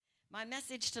My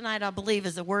message tonight, I believe,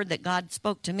 is a word that God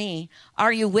spoke to me.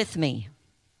 Are you with me?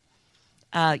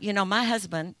 My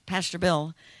husband, Pastor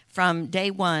Bill, from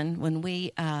day one when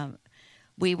we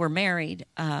were married,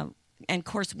 and of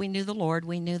course we knew the Lord,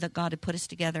 we knew that God had put us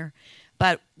together.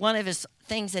 But one of his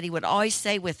things that he would always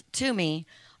say to me,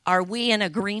 are we in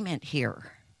agreement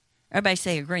here? Everybody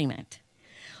say agreement.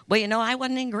 Well, I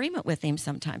wasn't in agreement with him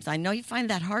sometimes. I know you find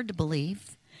that hard to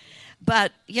believe.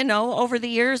 But, over the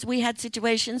years, we had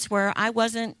situations where I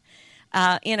wasn't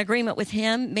in agreement with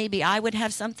him. Maybe I would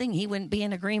have something. He wouldn't be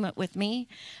in agreement with me.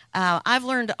 I've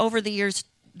learned over the years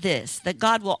that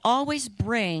God will always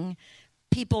bring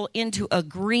people into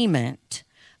agreement,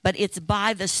 but it's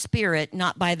by the Spirit,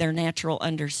 not by their natural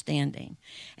understanding.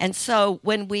 And so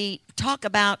when we talk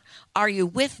about, are you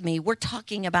with me, we're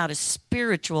talking about a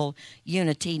spiritual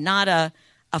unity, not a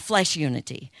flesh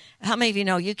unity. How many of you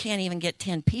know you can't even get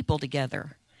 10 people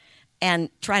together and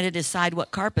try to decide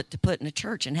what carpet to put in a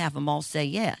church and have them all say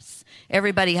yes?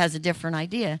 Everybody has a different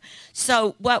idea.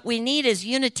 So what we need is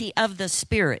unity of the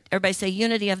Spirit. Everybody say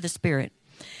unity of the Spirit.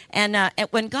 And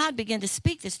when God began to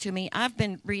speak this to me, I've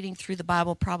been reading through the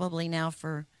Bible probably now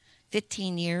for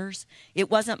 15 years. It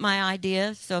wasn't my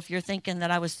idea, so if you're thinking that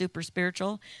I was super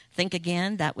spiritual, think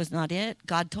again. That was not it.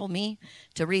 God told me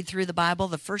to read through the Bible.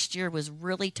 The first year was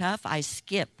really tough. I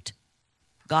skipped.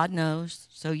 God knows,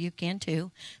 so you can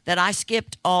too, that I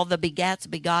skipped all the begats,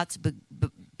 begots,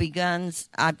 beguns.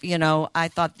 I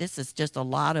thought this is just a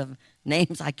lot of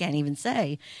names I can't even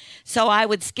say. So I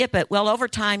would skip it. Well, over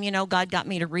time, God got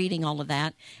me to reading all of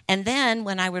that. And then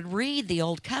when I would read the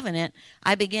Old Covenant,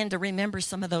 I began to remember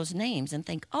some of those names and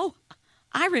think, oh,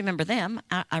 I remember them.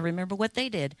 I remember what they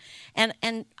did.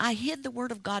 And I hid the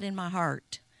Word of God in my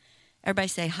heart. Everybody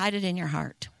say, hide it in your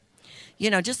heart.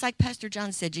 Just like Pastor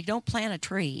John said, you don't plant a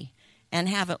tree and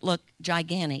have it look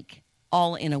gigantic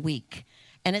all in a week.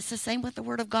 And it's the same with the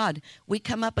Word of God. We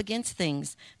come up against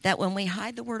things that when we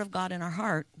hide the Word of God in our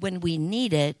heart, when we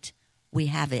need it, we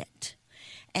have it.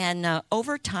 And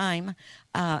over time,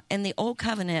 in the Old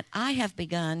Covenant, I have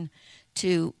begun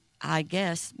to, I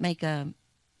guess, make an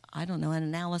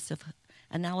analysis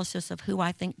of who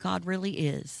I think God really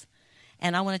is.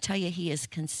 And I want to tell you, He is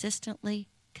consistently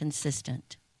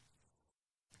consistent.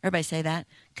 Everybody say that.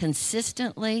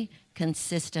 Consistently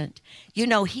consistent.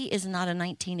 He is not a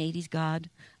 1980s God,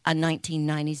 a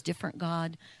 1990s different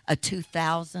God, a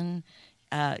 2000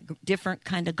 different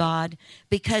kind of God,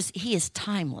 because He is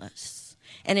timeless.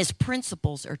 And His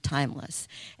principles are timeless.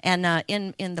 And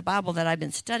in the Bible that I've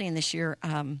been studying this year,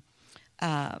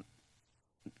 John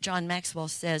Maxwell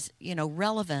says,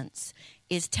 relevance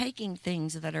is taking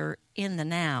things that are in the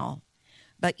now,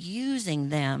 but using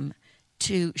them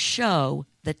to show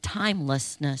the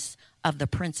timelessness of the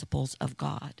principles of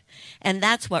God. And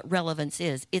that's what relevance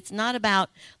is. It's not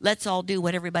about let's all do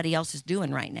what everybody else is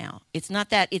doing right now. It's not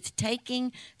that. It's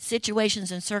taking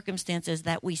situations and circumstances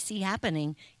that we see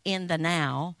happening in the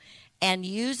now and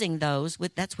using those.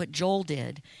 That's what Joel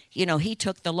did. He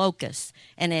took the locusts,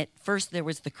 and at first there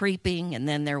was the creeping, and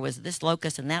then there was this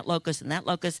locust and that locust and that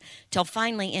locust, till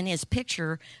finally in his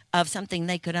picture of something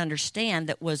they could understand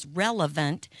that was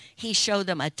relevant, he showed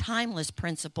them a timeless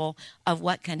principle of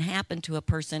what can happen to a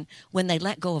person when they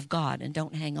let go of God and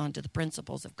don't hang on to the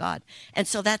principles of God. And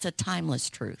so that's a timeless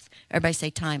truth. Everybody say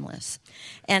timeless.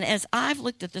 And as I've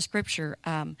looked at the scripture,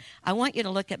 I want you to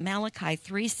look at Malachi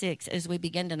 3:6 as we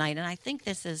begin tonight. And I think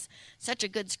this is such a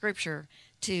good scripture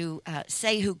to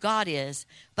say who God is,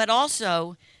 but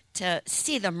also to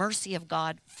see the mercy of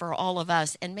God for all of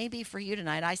us. And maybe for you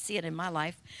tonight, I see it in my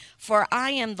life. For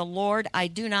I am the Lord, I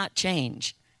do not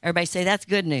change. Everybody say that's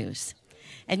good news.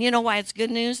 And you know why it's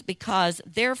good news? Because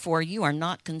therefore you are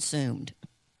not consumed.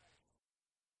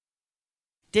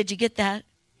 Did you get that?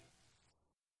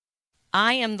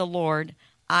 I am the Lord,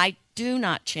 I do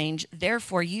not change.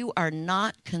 Therefore you are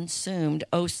not consumed,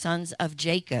 O sons of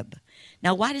Jacob.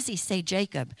 Now, why does he say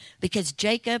Jacob? Because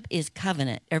Jacob is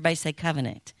covenant. Everybody say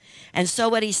covenant. And so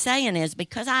what he's saying is,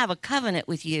 because I have a covenant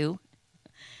with you,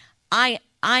 I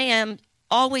am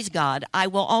always God. I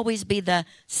will always be the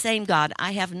same God.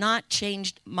 I have not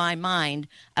changed my mind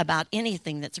about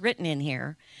anything that's written in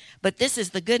here. But this is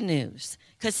the good news.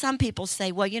 Because some people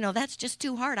say, well, that's just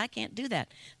too hard. I can't do that.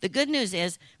 The good news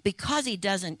is, because he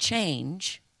doesn't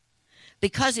change,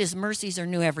 because his mercies are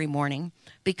new every morning,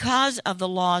 because of the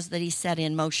laws that he set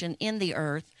in motion in the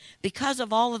earth, because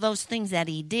of all of those things that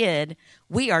he did,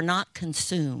 we are not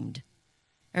consumed.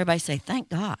 Everybody say, thank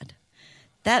God.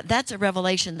 That's a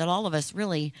revelation that all of us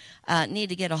really need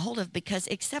to get a hold of, because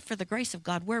except for the grace of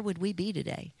God, where would we be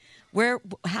today?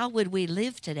 How would we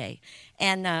live today?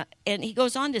 And he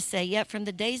goes on to say, yet from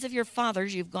the days of your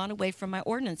fathers you've gone away from my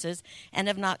ordinances and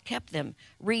have not kept them.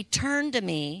 Return to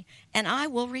me, and I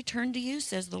will return to you,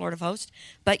 says the Lord of hosts.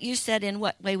 But you said, in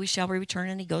what way we shall return?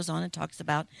 And he goes on and talks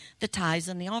about the tithes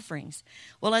and the offerings.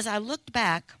 Well, as I looked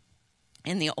back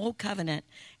in the Old Covenant,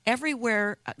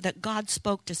 everywhere that God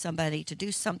spoke to somebody to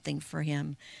do something for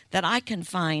him that I can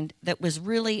find that was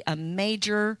really a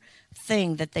major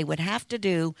thing that they would have to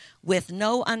do with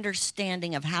no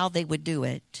understanding of how they would do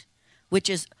it, which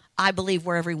is, I believe,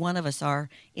 where every one of us are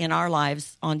in our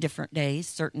lives on different days,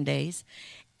 certain days.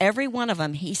 Every one of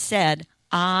them, he said,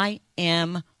 I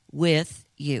am with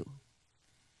you.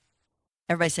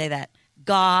 Everybody say that.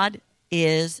 God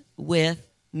is with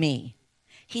me.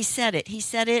 He said it. He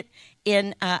said it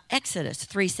in Exodus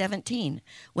 3:17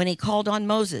 when he called on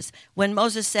Moses. When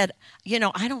Moses said,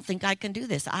 I don't think I can do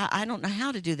this. I don't know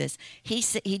how to do this. He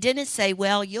didn't say,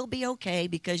 well, you'll be okay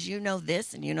because you know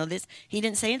this and you know this. He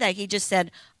didn't say that. He just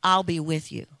said, I'll be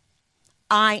with you.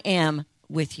 I am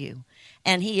with you.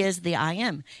 And he is the I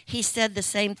am. He said the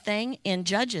same thing in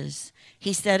Judges.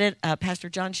 He said it, Pastor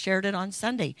John shared it on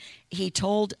Sunday. He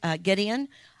told Gideon,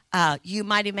 you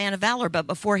mighty man of valor. But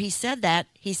before he said that,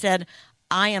 he said,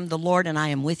 I am the Lord and I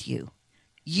am with you.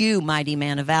 You mighty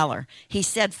man of valor. He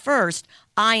said first,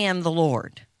 I am the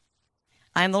Lord.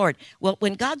 I am the Lord. Well,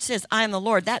 when God says I am the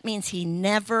Lord, that means he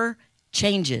never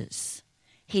changes.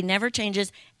 He never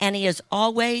changes, and he is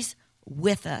always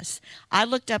with us. I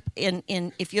looked up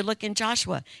if you look in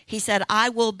Joshua, he said, I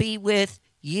will be with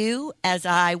you as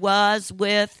I was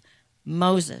with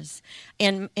Moses.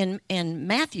 In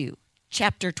Matthew,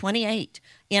 chapter 28,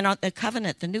 in the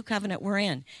covenant, the new covenant we're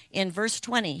in verse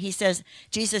 20, he says,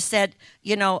 Jesus said,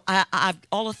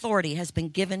 all authority has been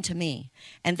given to me.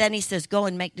 And then he says, go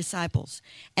and make disciples.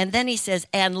 And then he says,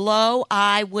 and lo,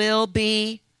 I will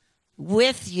be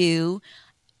with you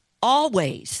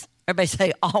always. Everybody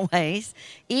say always,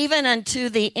 even unto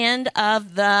the end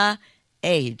of the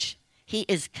age. He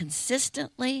is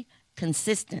consistently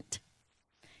consistent.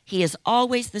 He is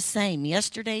always the same,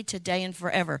 yesterday, today, and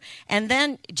forever. And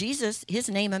then Jesus, his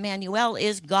name Emmanuel,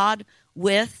 is God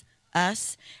with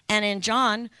us. And in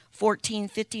John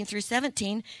 14:15 through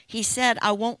 17, he said,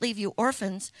 I won't leave you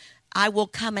orphans. I will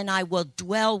come and I will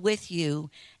dwell with you,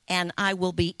 and I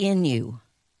will be in you.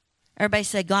 Everybody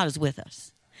say, God is with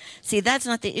us. See, that's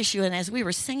not the issue. And as we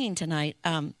were singing tonight,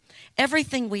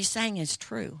 everything we sang is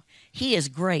true. He is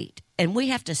great, and we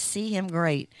have to see him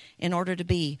great in order to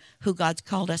be who God's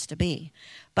called us to be.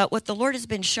 But what the Lord has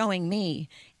been showing me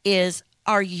is,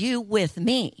 are you with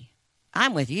me?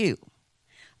 I'm with you.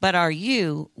 But are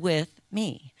you with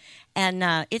me?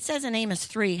 And it says in Amos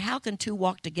 3, how can two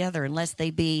walk together unless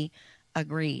they be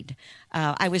agreed?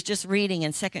 I was just reading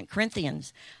in 2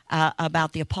 Corinthians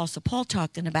about the Apostle Paul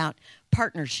talking about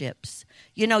partnerships.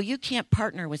 You can't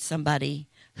partner with somebody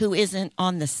who isn't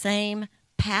on the same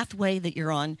pathway that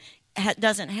you're on,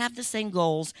 doesn't have the same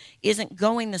goals, isn't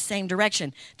going the same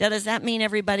direction. Now, does that mean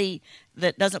everybody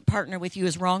that doesn't partner with you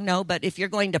is wrong? No, but if you're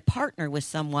going to partner with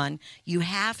someone, you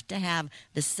have to have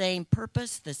the same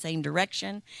purpose, the same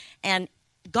direction. And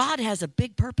God has a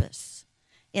big purpose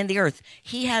in the earth.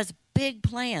 He has big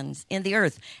plans in the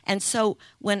earth. And so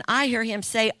when I hear him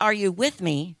say, are you with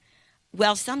me?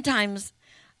 Well, sometimes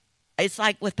it's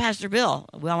like with Pastor Bill.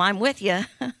 Well, I'm with you.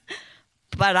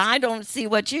 But I don't see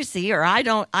what you see, or I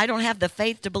don't have the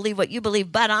faith to believe what you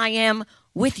believe, but I am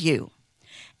with you.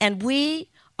 And we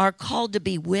are called to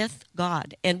be with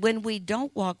God. And when we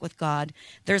don't walk with God,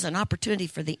 there's an opportunity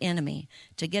for the enemy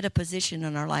to get a position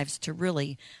in our lives to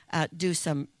really do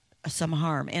some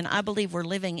harm. And I believe we're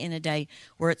living in a day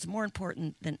where it's more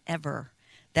important than ever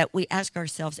that we ask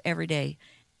ourselves every day,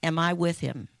 am I with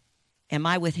him? Am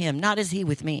I with him? Not is he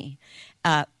with me?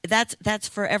 That's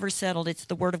forever settled. It's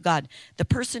the word of God. The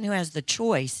person who has the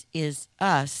choice is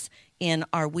us in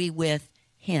are we with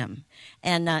him?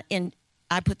 And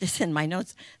I put this in my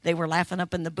notes. They were laughing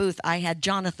up in the booth. I had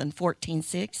Jonathan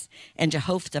 14:6 and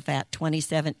Jehoshaphat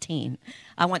 20:17.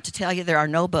 I want to tell you there are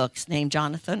no books named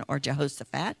Jonathan or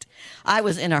Jehoshaphat. I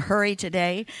was in a hurry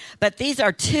today. But these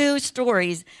are two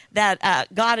stories that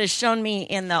God has shown me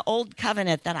in the Old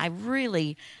Covenant that I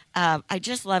really I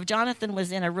just love. Jonathan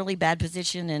was in a really bad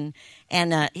position,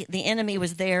 and the enemy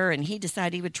was there, and he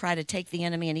decided he would try to take the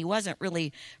enemy, and he wasn't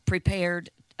really prepared.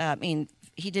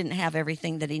 He didn't have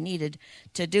everything that he needed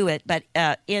to do it. But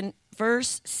in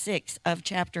verse 6 of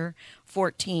chapter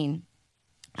 14,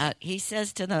 he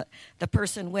says to the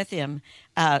person with him,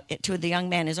 to the young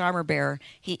man, his armor bearer,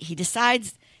 he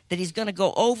decides that he's going to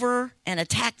go over and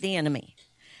attack the enemy.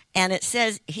 And it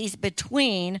says he's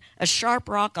between a sharp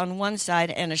rock on one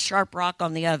side and a sharp rock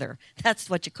on the other. That's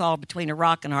what you call between a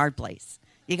rock and a hard place.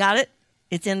 You got it?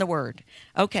 It's in the word.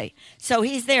 Okay, so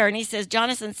he's there, and he says,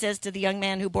 Jonathan says to the young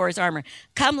man who bore his armor,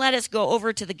 come, let us go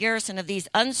over to the garrison of these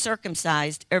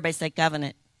uncircumcised, everybody say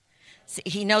covenant. See,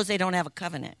 he knows they don't have a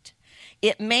covenant.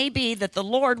 It may be that the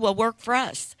Lord will work for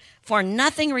us, for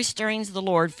nothing restrains the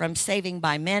Lord from saving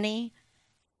by many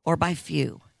or by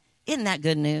few. Isn't that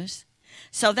good news?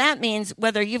 So that means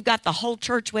whether you've got the whole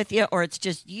church with you or it's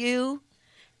just you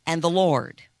and the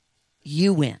Lord,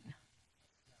 you win.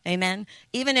 Amen.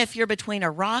 Even if you're between a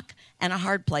rock and a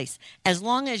hard place, as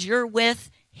long as you're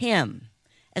with him,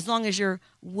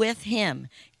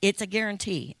 it's a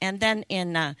guarantee. And then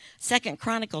in 2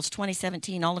 Chronicles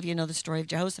 20:17, all of you know the story of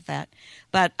Jehoshaphat.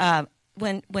 But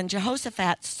when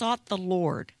Jehoshaphat sought the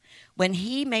Lord, when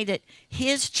he made it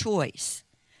his choice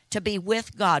to be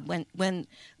with God, when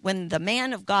the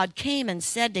man of God came and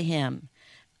said to him,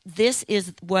 this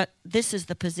is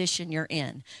the position you're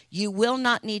in. You will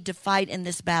not need to fight in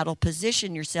this battle.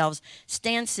 Position yourselves,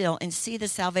 stand still, and see the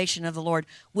salvation of the Lord,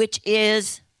 which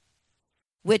is,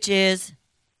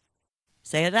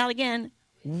 say it out again,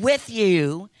 with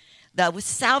you. The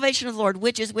salvation of the Lord,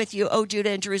 which is with you, O Judah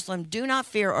and Jerusalem. Do not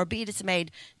fear or be dismayed.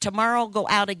 Tomorrow go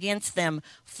out against them,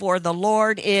 for the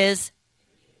Lord is.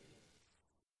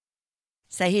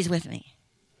 Say, he's with me.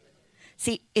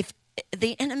 See, if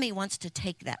the enemy wants to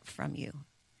take that from you,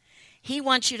 he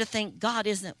wants you to think God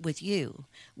isn't with you,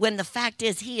 when the fact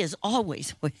is he is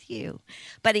always with you.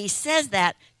 But he says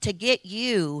that to get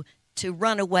you to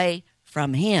run away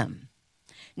from him.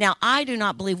 Now, I do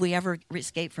not believe we ever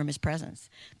escape from his presence,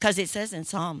 because it says in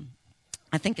Psalm,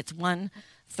 I think it's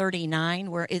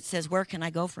 139, where it says, where can I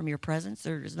go from your presence?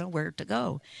 There is nowhere to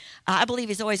go. I believe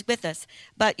he's always with us.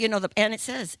 But, and it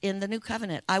says in the new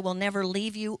covenant, I will never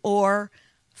leave you or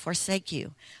forsake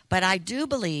you. But I do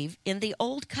believe in the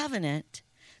old covenant,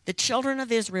 the children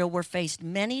of Israel were faced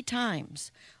many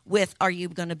times with, are you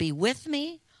going to be with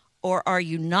me or are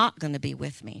you not going to be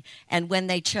with me? And when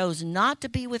they chose not to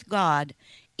be with God,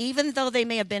 even though they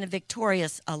may have been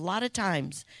victorious, a lot of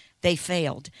times they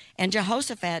failed. And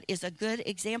Jehoshaphat is a good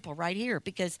example right here,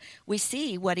 because we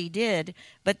see what he did.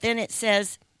 But then it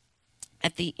says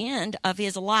at the end of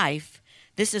his life,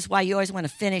 this is why you always want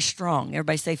to finish strong.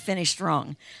 Everybody say finish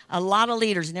strong. A lot of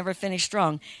leaders never finish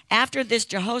strong. After this,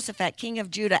 Jehoshaphat, king of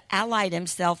Judah, allied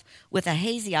himself with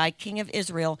Ahaziah, king of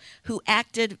Israel, who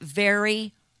acted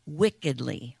very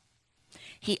wickedly.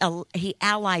 He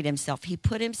allied himself. He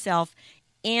put himself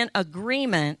in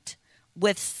agreement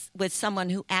with someone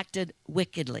who acted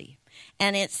wickedly.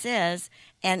 And it says,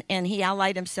 and he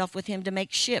allied himself with him to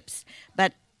make ships.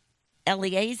 But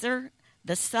Eleazar,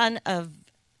 the son of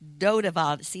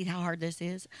Dodavad, see how hard this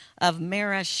is, of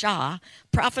Marashah,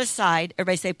 prophesied,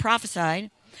 everybody say prophesied,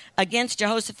 against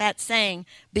Jehoshaphat, saying,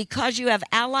 because you have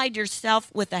allied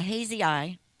yourself with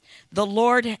Ahaziah, the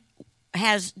Lord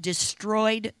has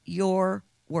destroyed your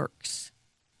works.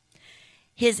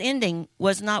 His ending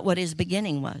was not what his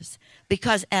beginning was,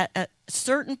 because at a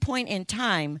certain point in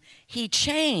time, he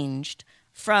changed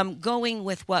from going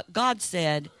with what God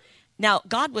said. Now,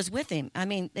 God was with him. I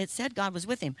mean, it said God was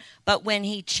with him. But when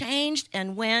he changed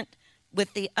and went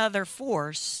with the other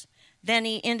force, then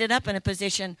he ended up in a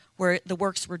position where the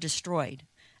works were destroyed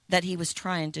that he was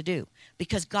trying to do,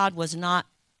 because God was not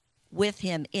with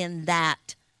him in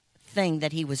that thing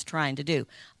that he was trying to do.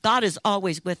 God is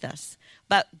always with us,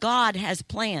 but God has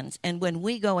plans. And when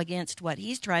we go against what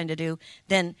he's trying to do,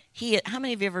 then how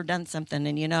many of you have ever done something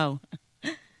and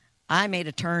I made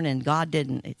a turn and God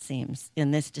didn't, it seems,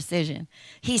 in this decision?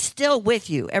 He's still with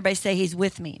you. Everybody say he's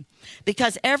with me.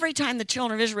 Because every time the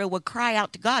children of Israel would cry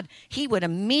out to God, he would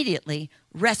immediately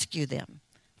rescue them.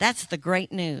 That's the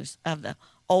great news of the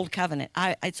old covenant.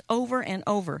 It's over and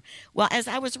over. Well, as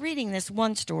I was reading this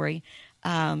one story,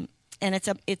 and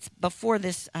it's before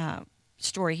this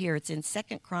story here. It's in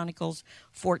 2 Chronicles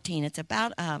 14. It's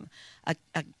about a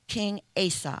king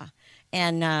Asa.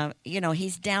 And,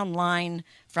 he's down line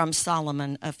from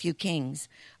Solomon, a few kings.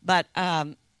 But,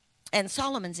 and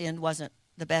Solomon's end wasn't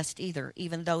the best either,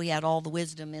 even though he had all the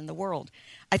wisdom in the world.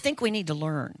 I think we need to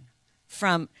learn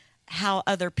from how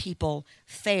other people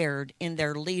fared in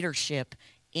their leadership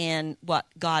in what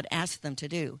God asked them to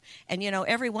do. And,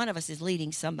 every one of us is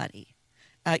leading somebody.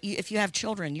 If you have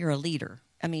children, you're a leader.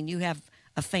 I mean, you have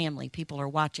a family. People are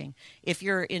watching. If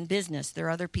you're in business, there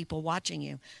are other people watching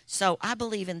you. So I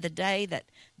believe in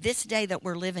this day that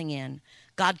we're living in,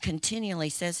 God continually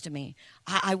says to me,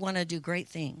 I want to do great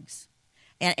things.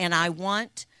 And I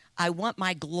want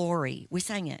my glory. We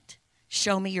sang it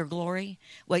show me your glory.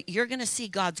 Well, you're going to see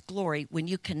God's glory when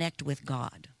you connect with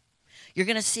God. You're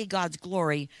going to see God's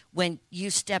glory when you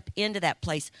step into that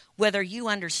place, whether you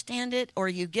understand it or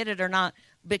you get it or not,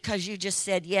 because you just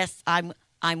said, yes, I'm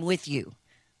with you.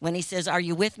 When he says, are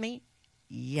you with me?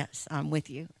 Yes, I'm with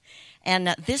you.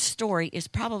 And this story is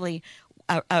probably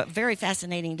very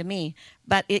fascinating to me,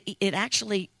 but it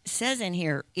actually says in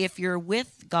here, if you're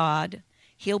with God,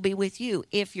 he'll be with you.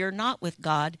 If you're not with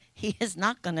God, he is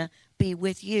not going to be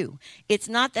with you. It's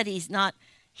not that he's not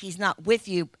with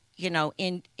you,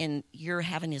 in you're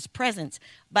having his presence,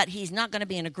 but he's not going to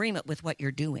be in agreement with what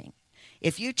you're doing.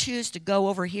 If you choose to go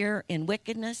over here in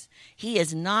wickedness, he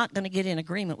is not going to get in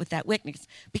agreement with that wickedness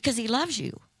because he loves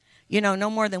you. No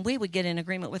more than we would get in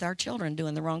agreement with our children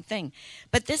doing the wrong thing.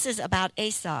 But this is about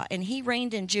Asa, and he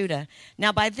reigned in Judah.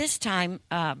 Now, by this time,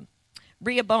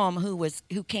 Rehoboam,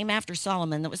 who came after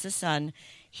Solomon, that was his son,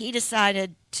 he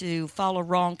decided to follow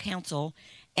wrong counsel,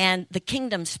 and the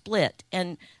kingdom split.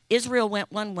 And Israel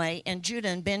went one way, and Judah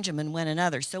and Benjamin went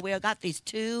another. So we have got these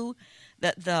two,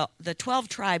 the 12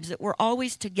 tribes that were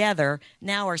always together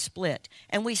now are split.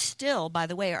 And we still, by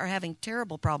the way, are having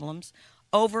terrible problems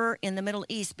over in the Middle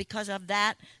East because of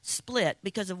that split,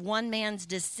 because of one man's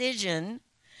decision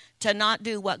to not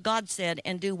do what God said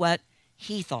and do what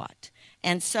he thought.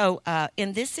 And so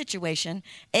in this situation,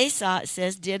 Asa, it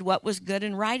says, did what was good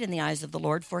and right in the eyes of the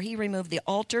Lord, for he removed the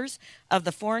altars of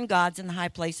the foreign gods in the high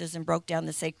places and broke down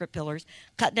the sacred pillars,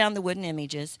 cut down the wooden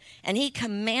images. And he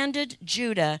commanded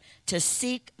Judah to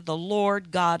seek the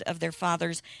Lord God of their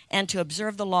fathers and to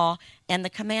observe the law and the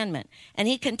commandment. And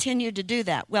he continued to do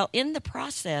that. Well, in the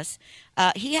process,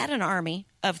 he had an army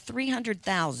of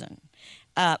 300,000.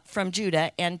 From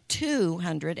Judah, and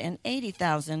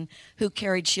 280,000 who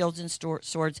carried shields and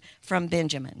swords from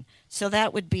Benjamin. So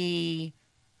that would be,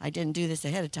 I didn't do this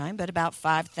ahead of time, but about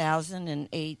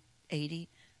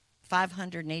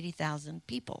 580,000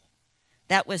 people.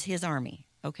 That was his army,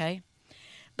 okay?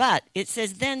 But it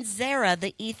says, then Zerah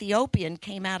the Ethiopian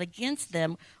came out against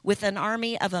them with an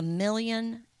army of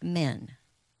 1,000,000 men.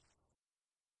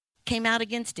 Came out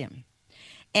against him.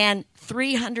 And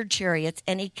 300 chariots,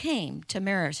 and he came to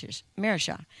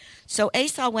Marishah. So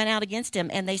Asa went out against him,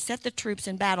 and they set the troops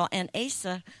in battle. And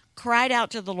Asa cried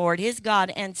out to the Lord his God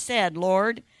and said,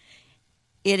 Lord,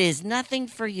 it is nothing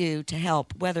for you to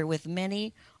help, whether with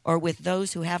many or with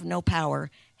those who have no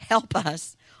power. Help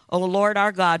us, O Lord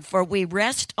our God, for we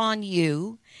rest on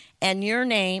you and your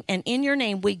name, and in your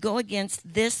name we go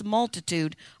against this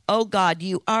multitude. O God,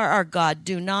 you are our God.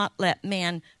 Do not let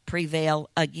man prevail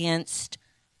against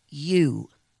you.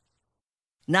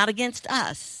 Not against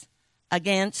us,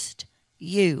 against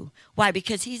you. Why?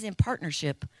 Because he's in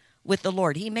partnership with the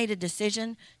Lord. He made a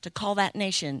decision to call that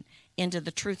nation into the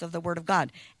truth of the word of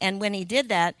God. And when he did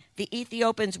that, the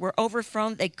Ethiopians were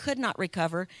overthrown. They could not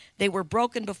recover. They were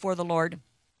broken before the Lord.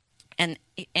 And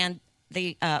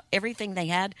the everything they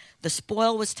had, the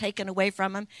spoil was taken away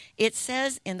from them. It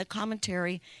says in the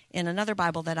commentary in another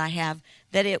Bible that I have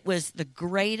that it was the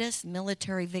greatest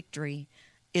military victory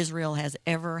Israel has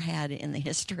ever had in the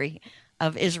history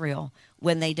of Israel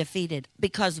when they defeated.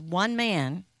 Because one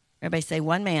man, everybody say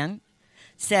one man,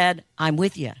 said, I'm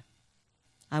with you.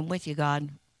 I'm with you, God.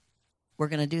 We're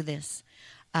going to do this.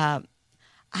 I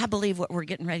believe what we're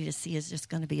getting ready to see is just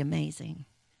going to be amazing,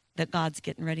 that God's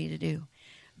getting ready to do.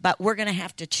 But we're going to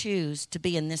have to choose to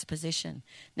be in this position.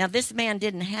 Now, this man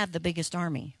didn't have the biggest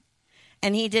army,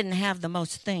 and he didn't have the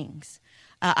most things.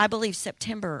 I believe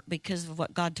September, because of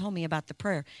what God told me about the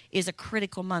prayer, is a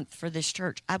critical month for this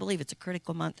church. I believe it's a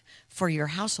critical month for your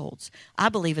households. I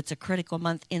believe it's a critical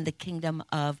month in the kingdom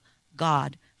of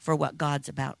God for what God's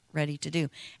about ready to do.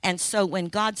 And so when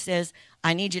God says,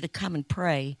 I need you to come and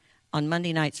pray on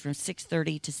Monday nights from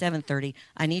 6:30 to 7:30,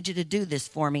 I need you to do this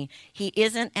for me, he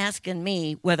isn't asking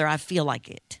me whether I feel like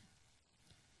it.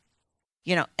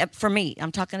 For me,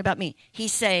 I'm talking about me.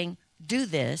 He's saying, do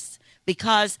this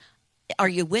because are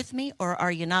you with me or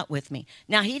are you not with me?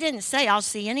 Now, he didn't say I'll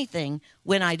see anything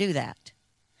when I do that.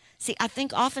 See, I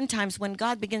think oftentimes when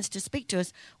God begins to speak to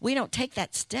us, we don't take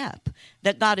that step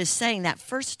that God is saying, that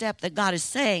first step that God is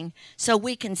saying, so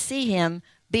we can see him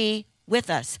be with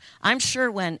us. I'm sure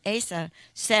when Asa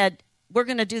said, we're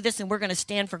going to do this and we're going to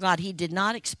stand for God, he did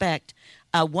not expect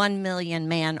a 1,000,000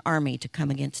 man army to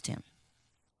come against him.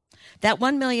 That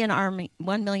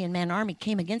 1,000,000 man army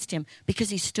came against him because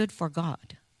he stood for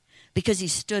God, because he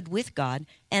stood with God,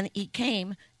 and he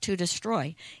came to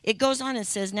destroy. It goes on and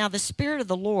says, now the Spirit of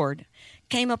the Lord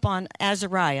came upon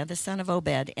Azariah, the son of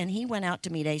Obed, and he went out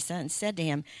to meet Asa and said to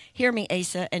him, hear me,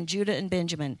 Asa, and Judah and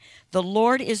Benjamin. The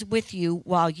Lord is with you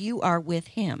while you are with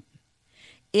him.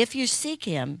 If you seek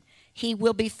him, he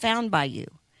will be found by you.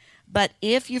 But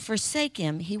if you forsake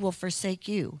him, he will forsake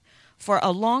you. For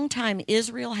a long time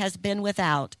Israel has been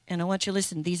without, and I want you to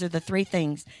listen, these are the three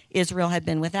things Israel had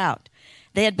been without.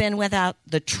 They had been without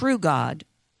the true God,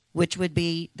 which would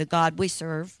be the God we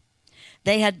serve.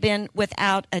 They had been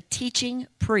without a teaching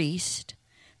priest.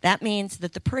 That means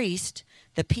that the priest,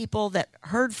 the people that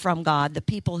heard from God, the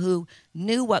people who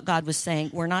knew what God was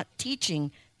saying, were not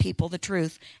teaching people the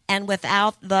truth, and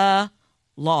without the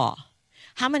law.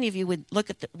 How many of you would look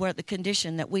at the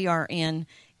condition that we are in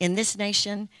this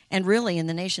nation and really in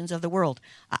the nations of the world?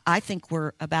 I think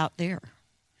we're about there.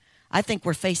 I think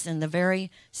we're facing the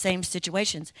very same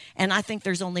situations. And I think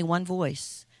there's only one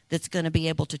voice that's going to be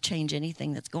able to change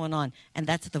anything that's going on, and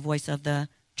that's the voice of the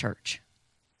church.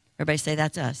 Everybody say,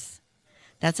 that's us.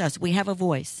 That's us. We have a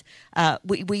voice.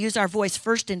 We use our voice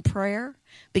first in prayer,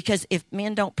 because if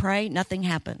men don't pray, nothing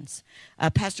happens.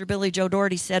 Pastor Billy Joe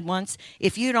Doherty said once,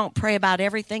 if you don't pray about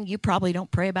everything, you probably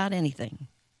don't pray about anything.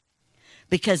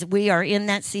 Because we are in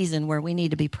that season where we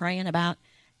need to be praying about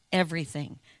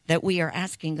everything that we are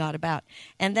asking God about.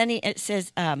 And then it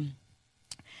says,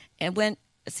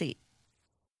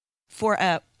 for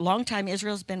a long time,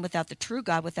 Israel's been without the true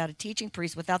God, without a teaching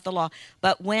priest, without the law.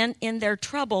 But when in their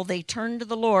trouble they turned to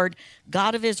the Lord,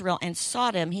 God of Israel, and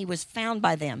sought him, he was found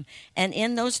by them. And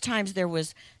in those times there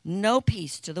was no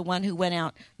peace to the one who went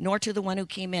out, nor to the one who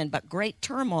came in. But great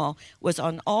turmoil was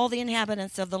on all the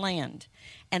inhabitants of the land.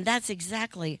 And that's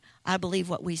exactly, I believe,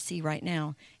 what we see right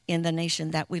now in the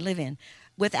nation that we live in.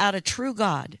 Without a true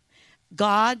God,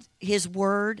 his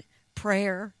word,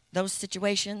 prayer, those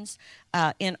situations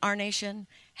in our nation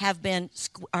have been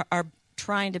are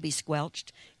trying to be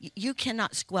squelched. You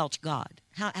cannot squelch God.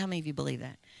 How many of you believe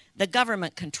that? The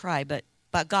government can try, but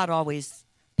God always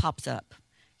pops up.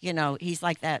 You know, he's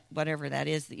like that, whatever that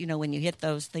is. You know, when you hit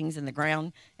those things in the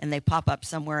ground and they pop up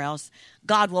somewhere else,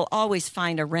 God will always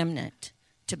find a remnant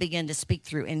to begin to speak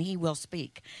through, and he will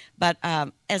speak. But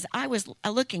as I was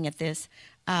looking at this,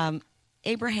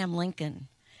 Abraham Lincoln,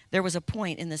 there was a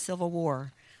point in the Civil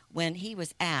War when he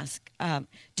was asked,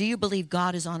 do you believe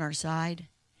God is on our side?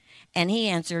 And he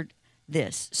answered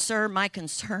this, sir, my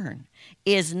concern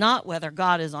is not whether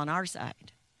God is on our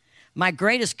side. My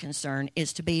greatest concern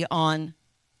is to be on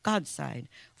God's side.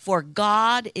 For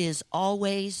God is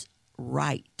always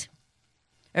right.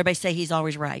 Everybody say he's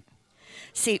always right.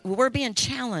 See, we're being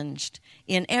challenged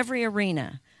in every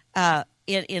arena,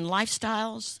 in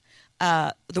lifestyles.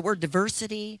 The word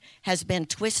diversity has been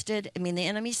twisted. I mean, the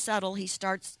enemy's subtle. He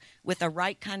starts with a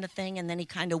right kind of thing, and then he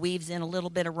kind of weaves in a little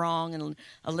bit of wrong and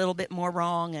a little bit more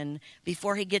wrong. And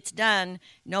before he gets done,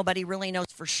 nobody really knows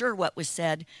for sure what was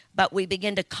said, but we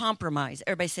begin to compromise.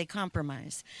 Everybody say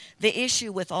compromise. The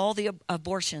issue with all the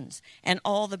abortions and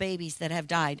all the babies that have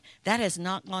died, that has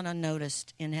not gone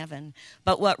unnoticed in heaven.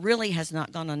 But what really has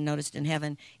not gone unnoticed in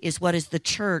heaven is what is the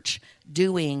church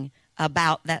doing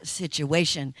about that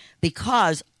situation,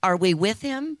 because are we with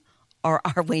him or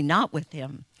are we not with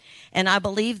him? And I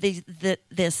believe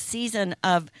this season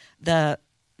of the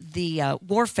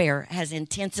warfare has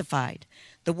intensified.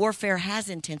 The warfare has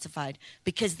intensified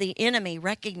because the enemy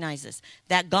recognizes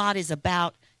that God is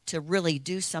about to really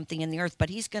do something in the earth, but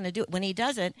he's going to do it. When he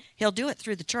does it, he'll do it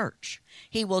through the church.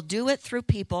 He will do it through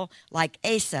people like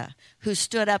Asa, who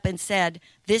stood up and said,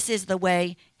 this is the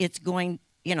way it's going.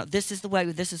 This is the way,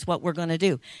 this is what we're going to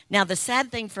do. Now, the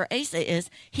sad thing for Asa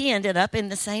is he ended up in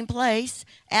the same place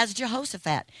as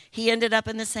Jehoshaphat. He ended up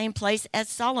in the same place as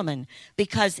Solomon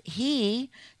because he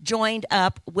joined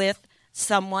up with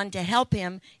someone to help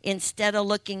him instead of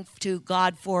looking to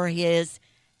God for his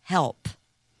help.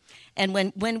 And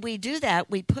when we do that,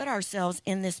 we put ourselves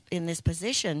in this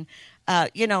position.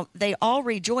 They all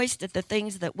rejoiced at the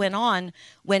things that went on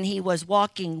when he was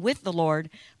walking with the Lord,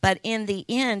 but in the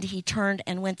end, he turned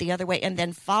and went the other way, and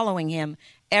then following him,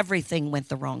 everything went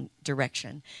the wrong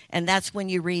direction. And that's when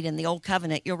you read in the Old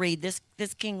Covenant, you'll read this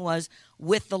king was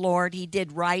with the Lord. He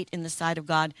did right in the sight of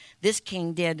God. This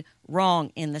king did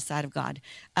wrong in the sight of God.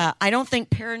 I don't think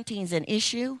parenting's an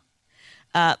issue.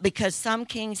 Because some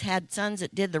kings had sons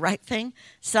that did the right thing.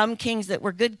 Some kings that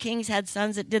were good kings had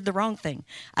sons that did the wrong thing.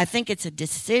 I think it's a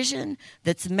decision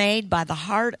that's made by the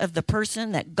heart of the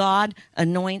person that God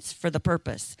anoints for the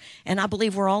purpose. And I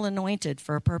believe we're all anointed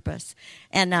for a purpose.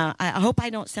 And I hope I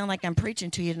don't sound like I'm preaching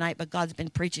to you tonight, but God's been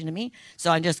preaching to me.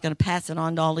 So I'm just going to pass it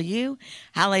on to all of you.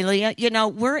 Hallelujah.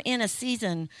 We're in a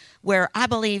season where I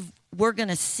believe we're going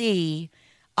to see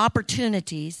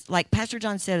opportunities, like Pastor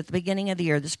John said at the beginning of the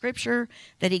year, the scripture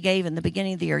that he gave in the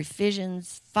beginning of the year,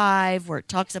 Ephesians 5, where it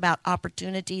talks about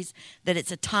opportunities, that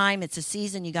it's a time, it's a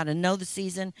season, you got to know the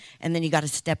season, and then you got to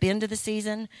step into the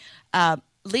season.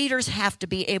 leaders have to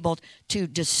be able to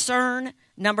discern,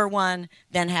 number one,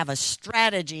 then have a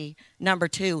strategy, number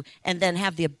two, and then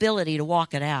have the ability to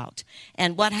walk it out.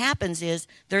 And what happens is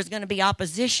there's going to be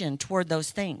opposition toward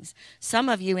those things. Some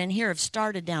of you in here have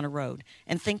started down a road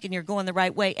and thinking you're going the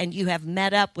right way, and you have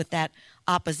met up with that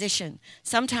opposition.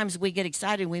 Sometimes we get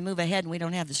excited, we move ahead, and we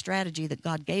don't have the strategy that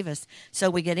God gave us. So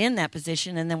we get in that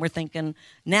position, and then we're thinking,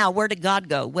 now, where did God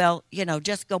go? Well,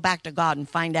 just go back to God and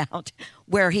find out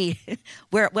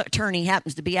what turn he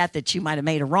happens to be at, that you might have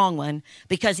made a wrong one,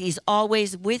 because he's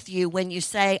always with you when you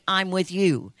say, I'm with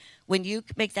you, when you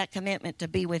make that commitment to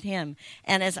be with him.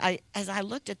 And as I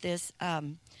looked at this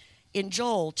in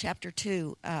Joel chapter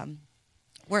 2,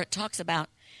 where it talks about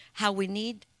how we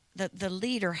need the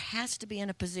leader has to be in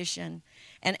a position,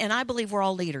 and I believe we're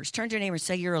all leaders. Turn to your neighbor and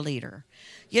say, you're a leader.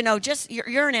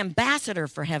 You're an ambassador,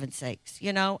 for heaven's sakes.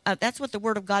 That's what the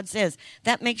Word of God says.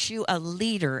 That makes you a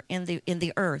leader in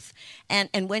the earth.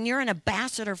 And when you're an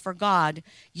ambassador for God,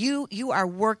 you are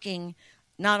working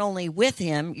not only with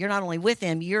him,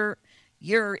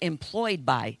 you're employed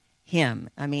by him.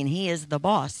 I mean, he is the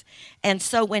boss. And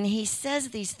so when he says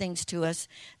these things to us,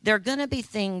 they're going to be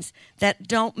things that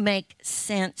don't make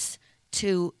sense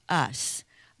to us.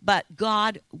 But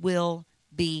God will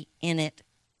be in it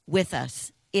with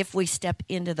us if we step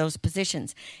into those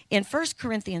positions. In 1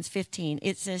 Corinthians 15,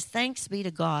 it says, thanks be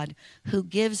to God who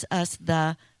gives us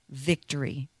the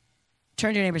victory.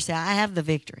 Turn to your neighbor and say, I have the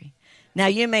victory. Now,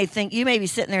 you may be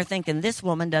sitting there thinking, this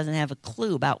woman doesn't have a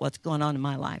clue about what's going on in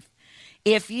my life.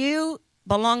 If you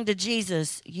belong to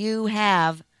Jesus, you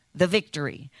have the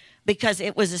victory, because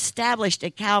it was established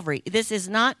at Calvary. This is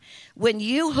not, when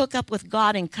you hook up with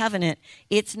God in covenant,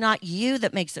 it's not you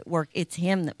that makes it work, it's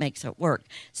him that makes it work.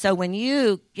 So when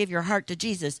you give your heart to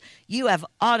Jesus, you have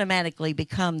automatically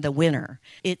become the winner.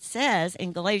 It says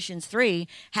in Galatians 3,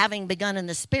 having begun in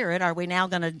the Spirit, are we now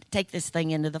going to take this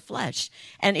thing into the flesh?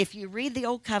 And if you read the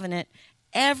Old Covenant,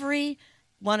 every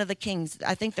one of the kings,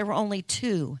 I think there were only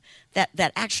two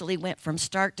that actually went from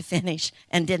start to finish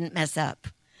and didn't mess up.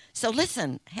 So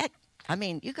listen,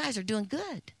 you guys are doing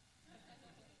good.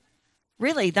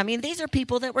 Really, these are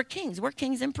people that were kings. We're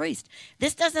kings and priests.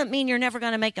 This doesn't mean you're never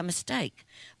going to make a mistake,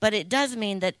 but it does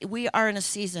mean that we are in a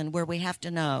season where we have to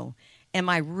know, am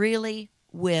I really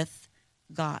with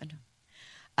God?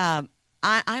 I'm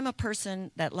a person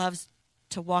that loves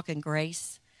to walk in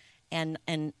grace, and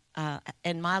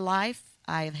in my life,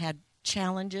 I have had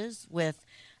challenges with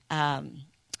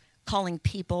calling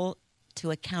people to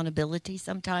accountability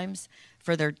sometimes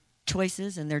for their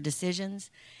choices and their decisions.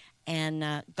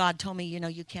 And God told me,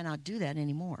 you cannot do that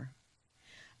anymore.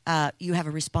 You have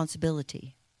a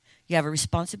responsibility. You have a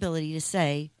responsibility to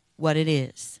say what it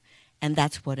is, and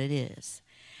that's what it is.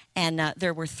 And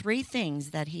there were three things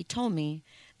that he told me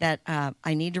that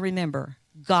I need to remember.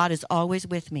 God is always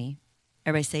with me.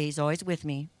 Everybody say he's always with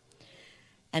me.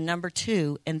 And number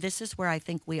two, and this is where I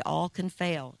think we all can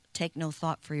fail, take no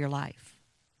thought for your life.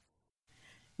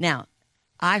 Now,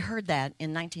 I heard that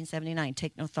in 1979,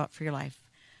 take no thought for your life,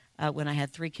 when I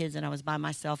had 3 kids and I was by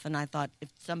myself, and I thought, if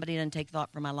somebody doesn't take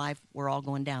thought for my life, we're all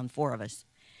going down, 4 of us.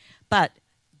 But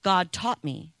God taught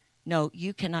me, no,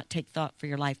 you cannot take thought for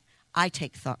your life. I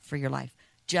take thought for your life.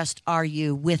 Just, are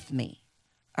you with me?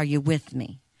 Are you with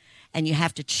me? And you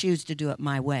have to choose to do it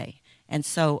my way. And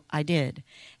so I did.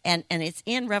 And it's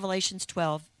in Revelations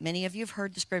 12. Many of you have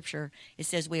heard the scripture. It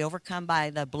says we overcome by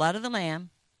the blood of the Lamb,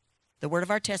 the word of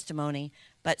our testimony.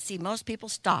 But see, most people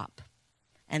stop,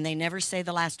 and they never say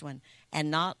the last one,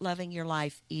 and not loving your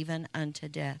life even unto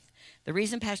death. The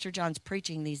reason Pastor John's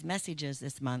preaching these messages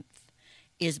this month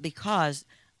is because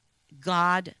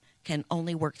God can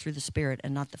only work through the Spirit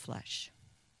and not the flesh.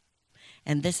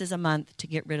 And this is a month to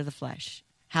get rid of the flesh.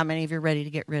 How many of you are ready to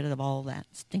get rid of all that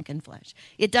stinking flesh?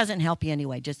 It doesn't help you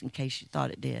anyway, just in case you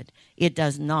thought it did. It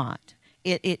does not.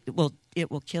 It will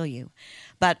kill you.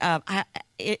 But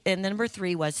and number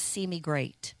 3 was see me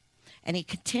great. And he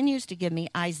continues to give me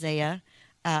Isaiah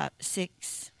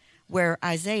 6, where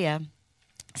Isaiah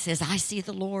says, I see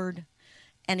the Lord,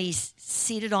 and he's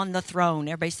seated on the throne.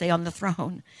 Everybody say on the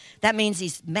throne. That means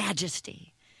he's majesty.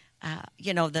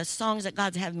 The songs that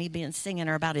God's having me being singing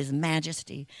are about his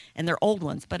majesty, and they're old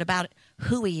ones, but about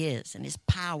who he is and his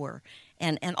power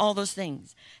and all those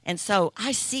things. And so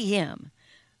I see him,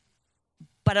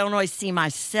 but I don't always see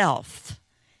myself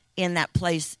in that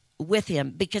place with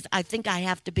him, because I think I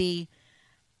have to be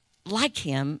like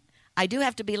him. I do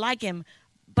have to be like him,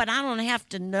 but I don't have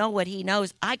to know what he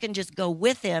knows. I can just go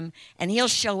with him, and he'll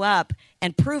show up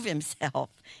and prove himself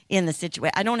in the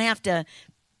situation. I don't have to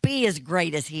be as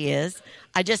great as he is.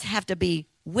 I just have to be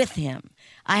with him.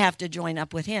 I have to join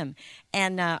up with him.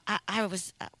 And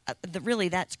really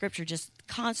that scripture just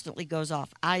constantly goes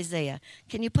off. Isaiah.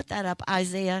 Can you put that up,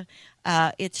 Isaiah?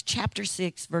 It's chapter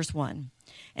 6, verse 1.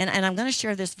 And I'm going to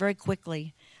share this very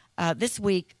quickly. This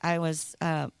week I was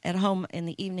at home in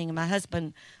the evening, and my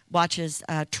husband watches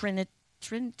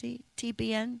Trinity,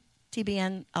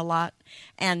 TBN a lot.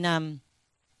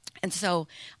 And so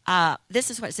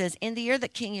this is what it says. In the year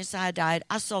that King Uzziah died,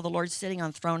 I saw the Lord sitting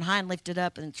on the throne, high and lifted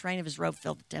up, and the train of his robe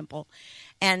filled the temple.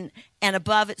 And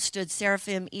above it stood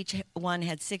seraphim. Each one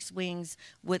had 6 wings.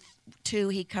 With 2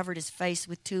 he covered his face,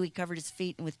 with 2 he covered his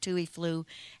feet, and with 2 he flew.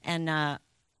 And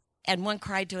one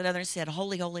cried to another and said,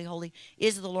 Holy, holy, holy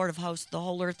is the Lord of hosts. The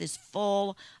whole earth is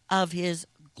full of his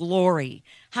glory.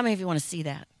 How many of you want to see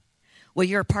that? Well,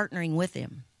 you're partnering with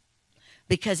him.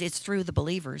 Because it's through the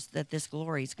believers that this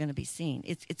glory is going to be seen.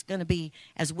 It's going to be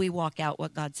as we walk out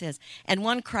what God says. And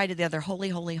one cried to the other, Holy,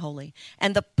 holy, holy.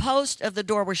 And the post of the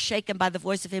door was shaken by the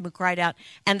voice of him who cried out,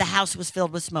 and the house was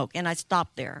filled with smoke. And I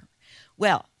stopped there.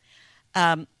 Well,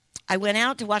 I went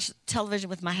out to watch television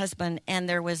with my husband, and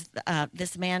there was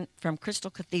this man from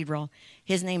Crystal Cathedral.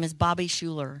 His name is Bobby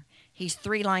Schuller. He's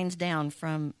 3 lines down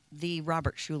from the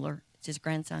Robert Schuller. It's his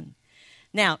grandson.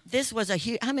 Now, this was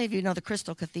how many of you know the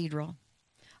Crystal Cathedral?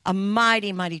 A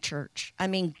mighty, mighty church. I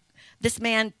mean, this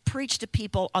man preached to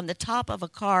people on the top of a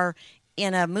car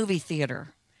in a movie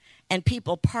theater. And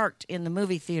people parked in the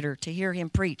movie theater to hear him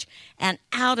preach. And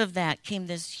out of that came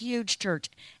this huge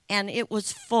church. And it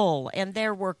was full. And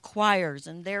there were choirs.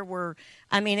 And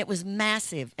it was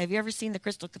massive. Have you ever seen the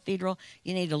Crystal Cathedral?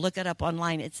 You need to look it up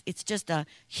online. It's just a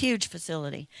huge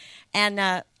facility.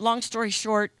 And long story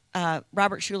short,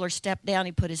 Robert Schuller stepped down.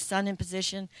 He put his son in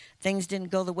position. Things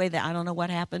didn't go the way that I don't know what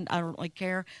happened. I don't really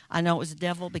care. I know it was the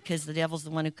devil, because the devil's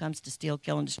the one who comes to steal,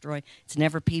 kill, and destroy. It's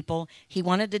never people. He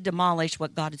wanted to demolish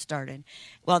what God had started.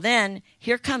 Well, then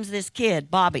here comes this kid,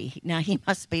 Bobby. Now he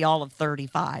must be all of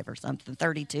 35 or something,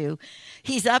 32.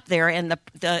 He's up there, and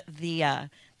the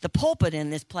pulpit in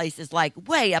this place is like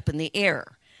way up in the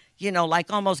air. You know,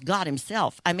 like almost God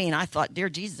himself. I mean, I thought, dear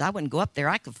Jesus, I wouldn't go up there.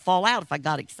 I could fall out if I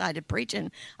got excited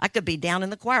preaching. I could be down in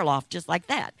the choir loft just like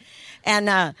that. And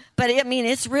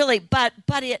it's really, I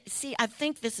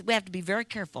think we have to be very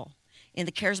careful in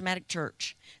the charismatic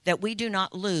church that we do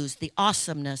not lose the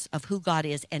awesomeness of who God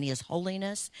is and his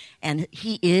holiness. And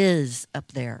he is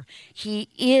up there. He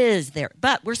is there.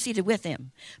 But we're seated with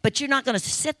him. But you're not going to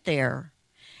sit there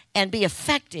and be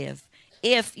effective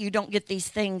if you don't get these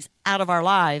things out of our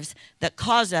lives that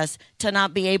cause us to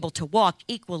not be able to walk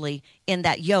equally in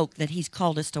that yoke that he's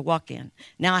called us to walk in.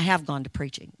 Now, I have gone to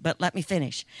preaching, but let me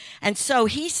finish. And so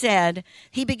he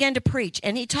began to preach,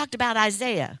 and he talked about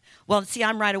Isaiah. Well, see,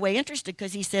 I'm right away interested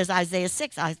because he says Isaiah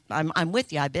 6. I'm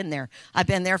with you. I've been there. I've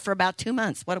been there for about 2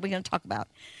 months. What are we going to talk about?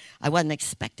 I wasn't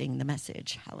expecting the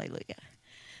message. Hallelujah.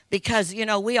 Because,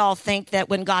 we all think that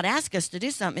when God asks us to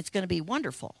do something, it's going to be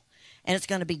wonderful. And it's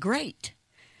going to be great.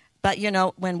 But,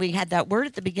 when we had that word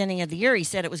at the beginning of the year, he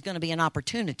said it was going to be an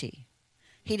opportunity.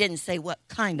 He didn't say what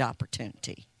kind of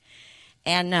opportunity.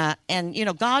 And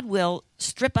God will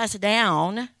strip us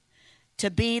down to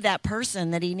be that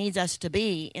person that he needs us to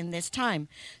be in this time.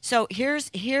 So here's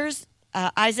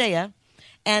Isaiah,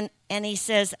 and he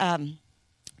says,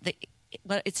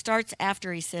 it starts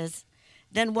after he says,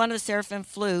 then one of the seraphim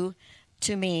flew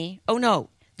to me. Oh, no,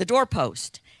 the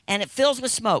doorpost, and it fills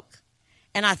with smoke.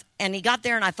 And he got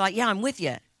there, and I thought, yeah, I'm with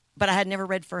you. But I had never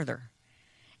read further.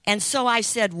 And so I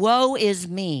said, woe is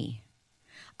me.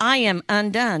 I am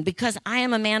undone, because I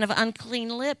am a man of unclean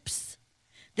lips.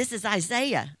 This is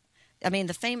Isaiah,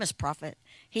 the famous prophet.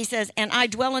 He says, and I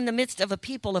dwell in the midst of a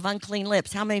people of unclean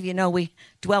lips. How many of you know we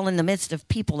dwell in the midst of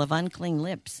people of unclean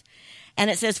lips? And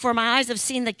it says, for my eyes have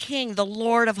seen the King, the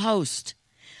Lord of hosts.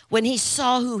 When he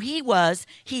saw who he was,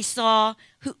 he saw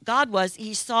who God was,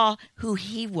 he saw who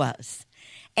he was.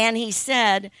 And he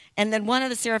said, and then one of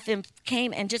the seraphim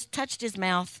came and just touched his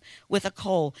mouth with a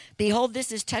coal. Behold,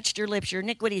 this has touched your lips. Your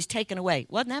iniquity is taken away.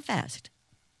 Wasn't that fast?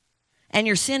 And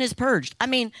your sin is purged.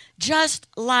 Just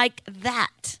like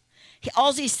that.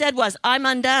 All he said was, I'm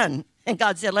undone. And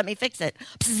God said, let me fix it.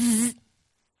 Because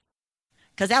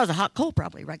that was a hot coal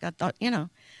probably, right? I thought,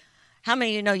 How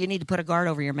many of you know you need to put a guard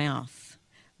over your mouth?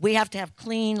 We have to have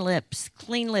clean lips.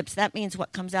 Clean lips. That means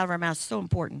what comes out of our mouth is so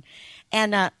important.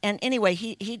 And anyway,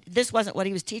 he this wasn't what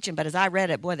he was teaching, but as I read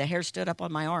it, boy, the hair stood up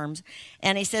on my arms.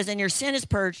 And he says, and your sin is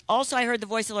purged. Also, I heard the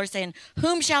voice of the Lord saying,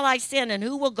 whom shall I send, and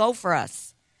who will go for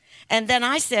us? And then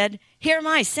I said, here am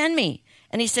I, send me.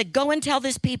 And he said, go and tell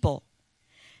this people.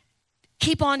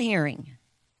 Keep on hearing.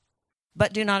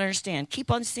 but do not understand.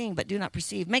 Keep on seeing, but do not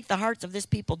perceive. Make the hearts of this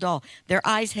people dull, their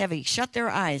eyes heavy. Shut their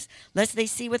eyes, lest they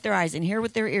see with their eyes and hear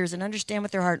with their ears and understand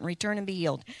with their heart and return and be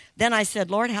healed. Then I said,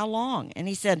 Lord, how long? And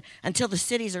he said, until the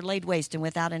cities are laid waste and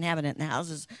without inhabitant, and the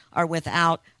houses are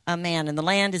without a man, and the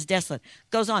land is desolate.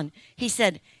 Goes on. He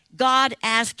said, God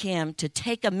asked him to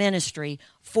take a ministry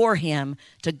for him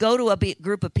to go to a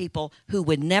group of people who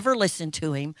would never listen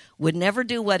to him, would never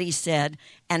do what he said.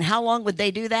 And how long would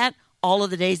they do that? All of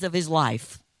the days of his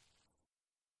life.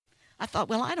 I thought,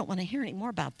 well, I don't want to hear any more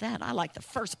about that. I like the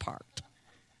first part.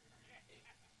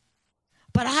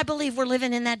 But I believe we're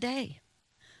living in that day.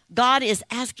 God is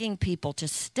asking people to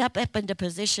step up into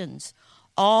positions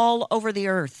all over the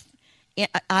earth.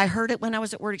 I heard it when I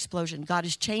was at Word Explosion. God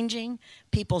is changing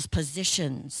people's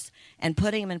positions and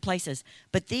putting them in places.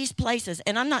 But these places,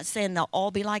 and I'm not saying they'll all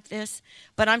be like this,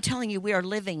 but I'm telling you, we are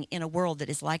living in a world that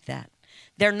is like that.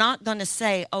 They're not going to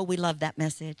say, oh, we love that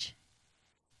message.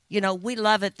 You know, we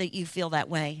love it that you feel that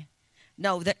way.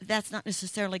 No, that's not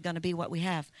necessarily going to be what we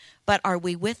have. But are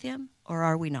we with him or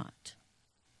are we not?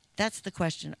 That's the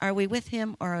question. Are we with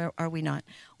him or are we not?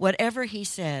 Whatever he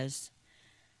says.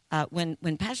 When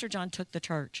Pastor John took the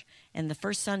church, and the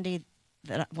first Sunday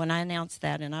when I announced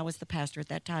that, and I was the pastor at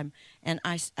that time, and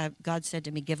God said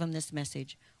to me, give him this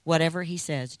message. Whatever he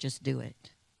says, just do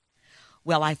it.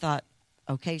 Well, I thought,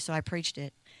 okay, so I preached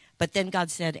it. But then God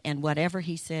said, and whatever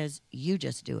he says, you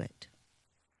just do it.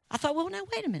 I thought, well, now,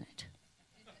 wait a minute.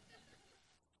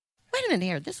 Wait a minute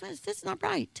here. This is not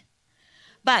right.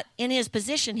 But in his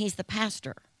position, he's the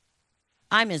pastor.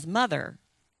 I'm his mother.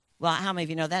 Well, how many of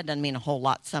you know that doesn't mean a whole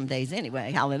lot some days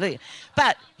anyway? Hallelujah.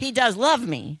 But he does love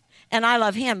me, and I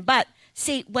love him. But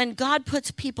see, when God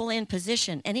puts people in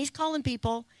position, and he's calling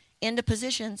people into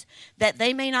positions that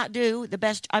they may not do the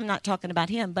best. I'm not talking about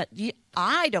him, but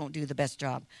I don't do the best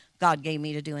job God gave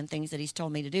me to do and things that he's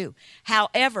told me to do.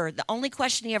 However, the only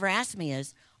question he ever asked me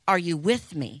is, are you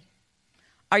with me?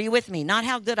 Are you with me? Not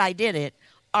how good I did it.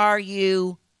 Are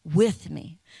you with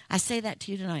me? I say that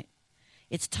to you tonight.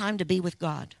 It's time to be with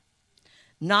God.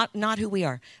 Not who we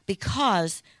are,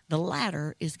 because the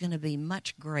latter is going to be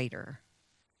much greater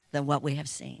than what we have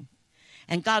seen.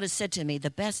 And God has said to me,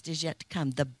 the best is yet to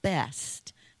come. The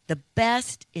best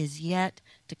is yet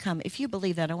to come. If you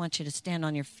believe that, I want you to stand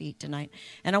on your feet tonight,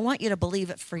 and I want you to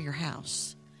believe it for your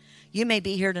house. You may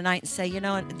be here tonight and say, you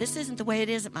know, this isn't the way it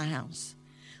is at my house.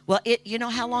 Well, you know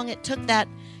how long it took that?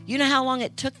 You know how long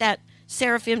it took that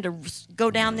seraphim to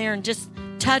go down there and just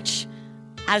touch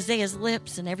Isaiah's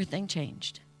lips, and everything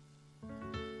changed.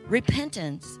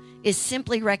 Repentance is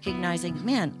simply recognizing,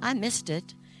 man, I missed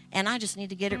it, and I just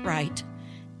need to get it right.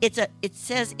 It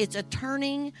says it's a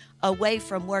turning away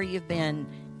from where you've been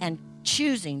and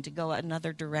choosing to go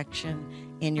another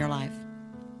direction in your life.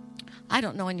 I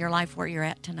don't know in your life where you're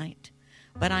at tonight,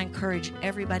 but I encourage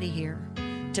everybody here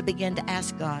to begin to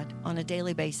ask God on a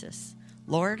daily basis,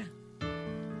 Lord,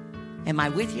 am I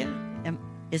with you?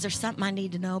 Is there something I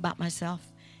need to know about myself?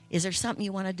 Is there something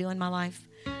you want to do in my life?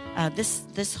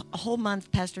 This whole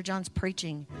month, Pastor John's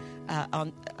preaching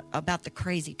about the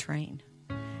crazy train.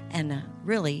 And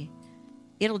really,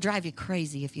 it'll drive you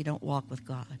crazy if you don't walk with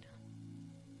God.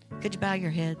 Could you bow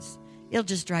your heads? It'll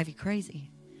just drive you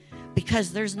crazy.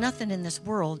 Because there's nothing in this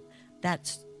world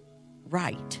that's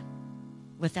right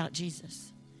without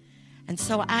Jesus. And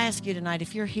so I ask you tonight,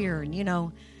 if you're here and you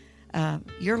know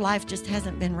your life just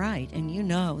hasn't been right, and you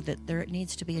know that there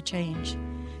needs to be a change.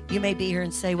 You may be here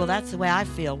and say, well, that's the way I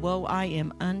feel. Whoa, I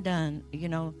am undone. You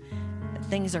know,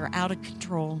 things are out of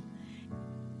control.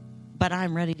 But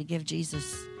I'm ready to give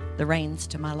Jesus the reins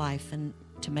to my life and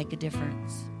to make a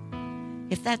difference.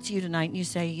 If that's you tonight and you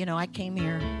say, you know, I came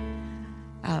here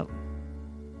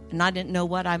and I didn't know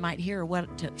what I might hear or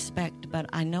what to expect, but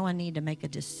I know I need to make a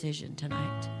decision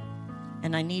tonight.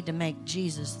 And I need to make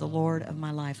Jesus the Lord of my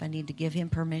life. I need to give him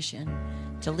permission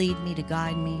to lead me, to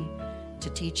guide me, to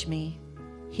teach me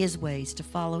his ways, to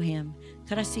follow him.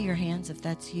 Could I see your hands if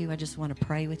that's you? I just want to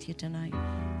pray with you tonight.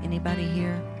 Anybody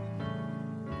here?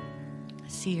 I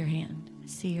see your hand. I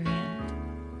see your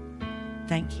hand.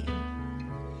 Thank you.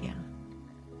 Yeah.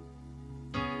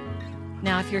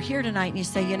 Now, if you're here tonight and you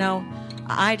say, you know,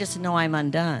 I just know I'm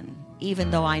undone, even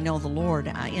though I know the Lord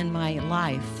in my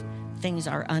life, things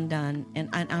are undone, and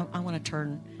I want to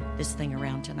turn this thing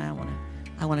around tonight.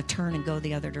 I want to turn and go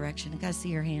the other direction. Guys, see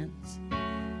your hands?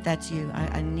 That's you.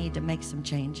 I need to make some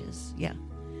changes. Yeah,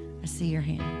 I see your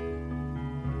hand.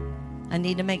 I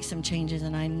need to make some changes,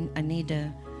 and I need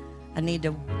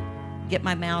to get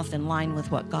my mouth in line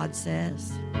with what God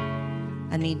says.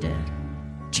 I need to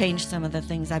change some of the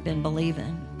things I've been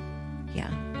believing.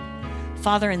 Yeah.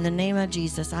 Father, in the name of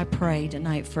Jesus, I pray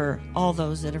tonight for all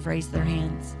those that have raised their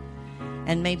hands,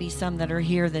 and maybe some that are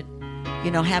here that,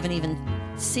 haven't even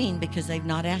seen because they've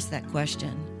not asked that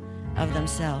question of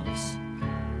themselves.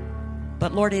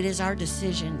 But Lord, it is our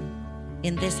decision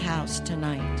in this house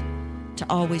tonight to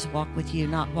always walk with you,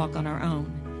 not walk on our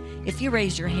own. If you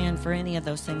raise your hand for any of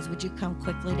those things, would you come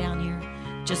quickly down here?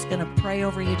 Just going to pray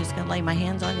over you, just going to lay my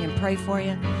hands on you and pray for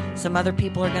you. Some other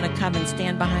people are going to come and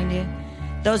stand behind you.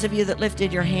 Those of you that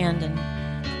lifted your hand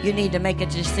and you need to make a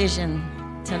decision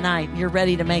tonight, you're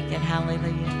ready to make it.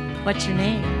 Hallelujah. What's your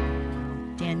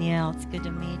name? Danielle, it's good to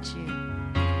meet you.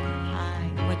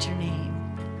 Hi, what's your name?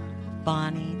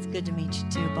 Bonnie, it's good to meet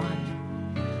you too,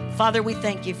 Bonnie. Father, we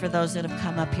thank you for those that have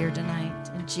come up here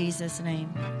tonight. In Jesus'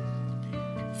 name.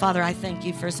 Father, I thank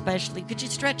you for especially, could you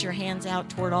stretch your hands out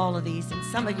toward all of these? And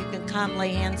some of you can come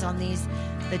lay hands on these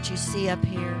that you see up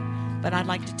here. But I'd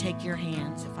like to take your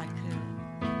hands if I could.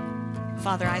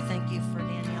 Father, I thank you for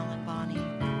Danielle and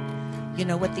Bonnie. You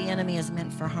know what the enemy has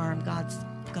meant for harm, God's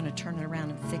going to turn it around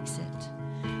and fix it.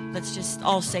 Let's just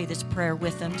all say this prayer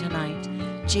with them tonight.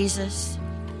 Jesus,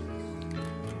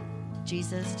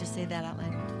 just say that out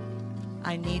loud.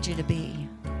 I need you to be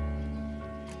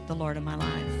the Lord of my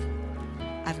life.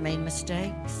 I've made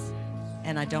mistakes,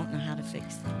 and I don't know how to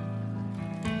fix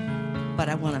them. But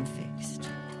I want them fixed.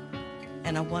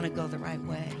 And I want to go the right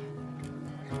way.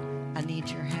 I need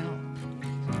your help.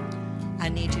 I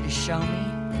need you to show me.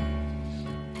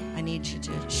 I need you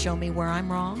to show me where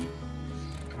I'm wrong.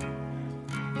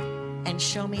 And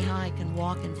show me how I can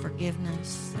walk in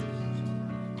forgiveness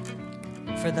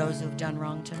for those who have done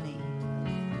wrong to me.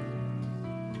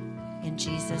 In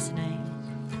Jesus' name.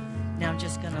 Now I'm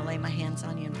just going to lay my hands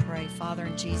on you and pray. Father,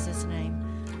 in Jesus' name,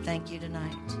 thank you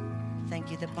tonight. Thank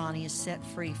you that Bonnie is set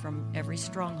free from every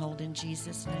stronghold in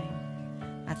Jesus'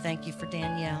 name. I thank you for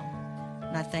Danielle.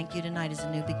 And I thank you tonight as a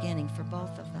new beginning for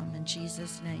both of them in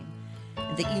Jesus' name.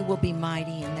 And that you will be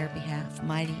mighty in their behalf,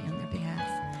 mighty in their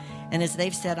behalf. And as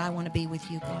they've said, I want to be with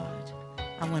you, God.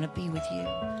 I want to be with you.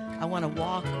 I want to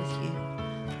walk with you.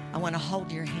 I want to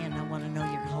hold your hand. I want to know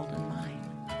you're holding mine.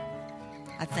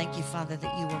 I thank you, Father,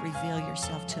 that you will reveal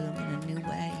yourself to them in a new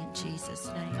way in Jesus'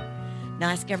 name. Now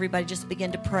ask everybody, just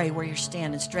begin to pray where you're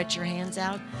standing. Stretch your hands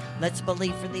out. Let's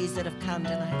believe for these that have come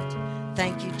tonight.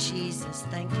 Thank you, Jesus.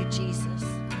 Thank you, Jesus.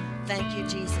 Thank you,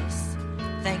 Jesus.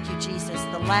 Thank you, Jesus.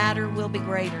 The latter will be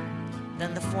greater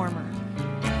than the former.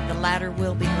 The latter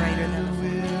will be greater than the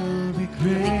former.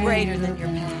 Will be greater than your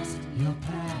past.